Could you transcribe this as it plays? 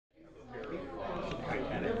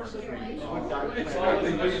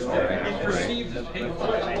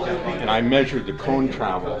And I measured the cone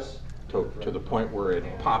travel to the point where it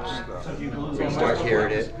pops. You start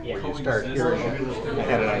hearing it. When you start hearing it, I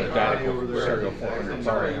had it on a Dakota serial 400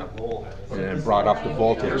 power amp, and then brought up the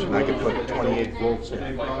voltage, and I could put 28 volts in.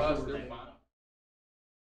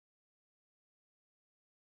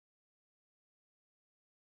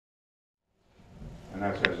 And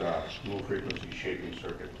that has a low frequency shaping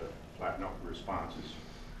circuit to flatten out the responses.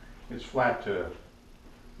 It's flat to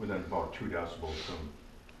within about 2 decibels from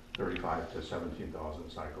 35 to 17,000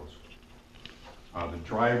 cycles. The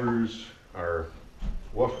drivers are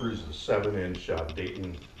woofers, the 7-inch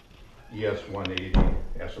Dayton ES180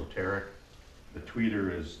 esoteric. The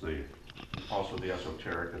tweeter is also the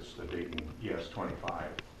esoteric, it's the Dayton ES25.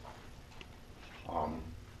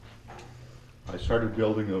 I started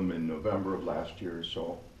building them in November of last year,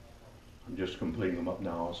 so I'm just completing them up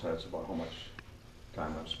now, so that's about how much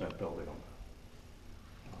time I've spent building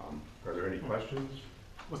them. Are there any questions?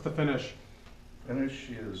 What's the finish?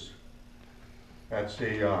 Finish is, that's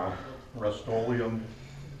a Rust-Oleum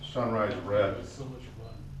Sunrise Red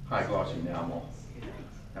high glossy enamel.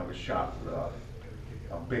 That was shot with a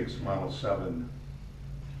big Model 7,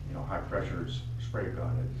 high pressure spray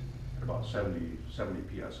gun at about 70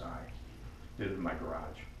 PSI. Did it in my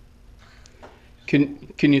garage.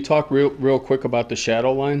 Can you talk real quick about the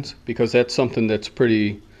shadow lines, because that's something that's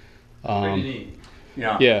pretty neat.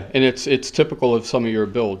 Yeah, and it's typical of some of your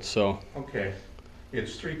builds. So okay,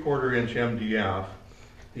 it's 3/4 inch MDF.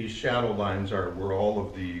 These shadow lines are where all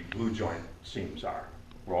of the glue joint seams are,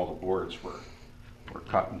 where all the boards were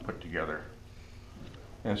cut and put together.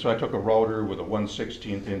 And so I took a router with a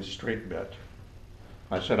 1/16 inch straight bit.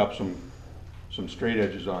 I set up some straight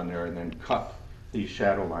edges on there and then cut these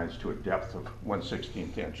shadow lines to a depth of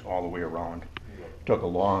 1/16 inch all the way around. It took a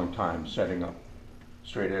long time setting up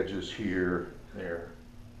straight edges here, there,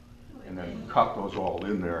 and then cut those all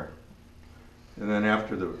in there. And then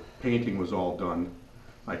after the painting was all done,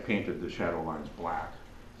 I painted the shadow lines black.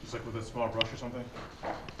 Just like with a small brush or something?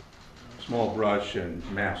 Small brush and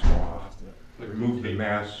mask off. Removed the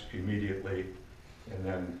mask immediately, and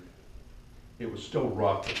then it was still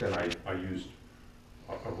rough, but then I used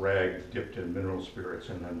a rag dipped in mineral spirits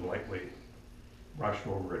and then lightly brushed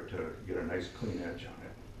over it to get a nice clean edge on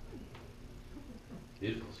it.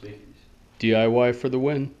 Beautiful speakers. DIY for the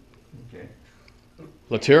win. Okay.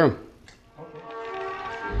 Let's hear them.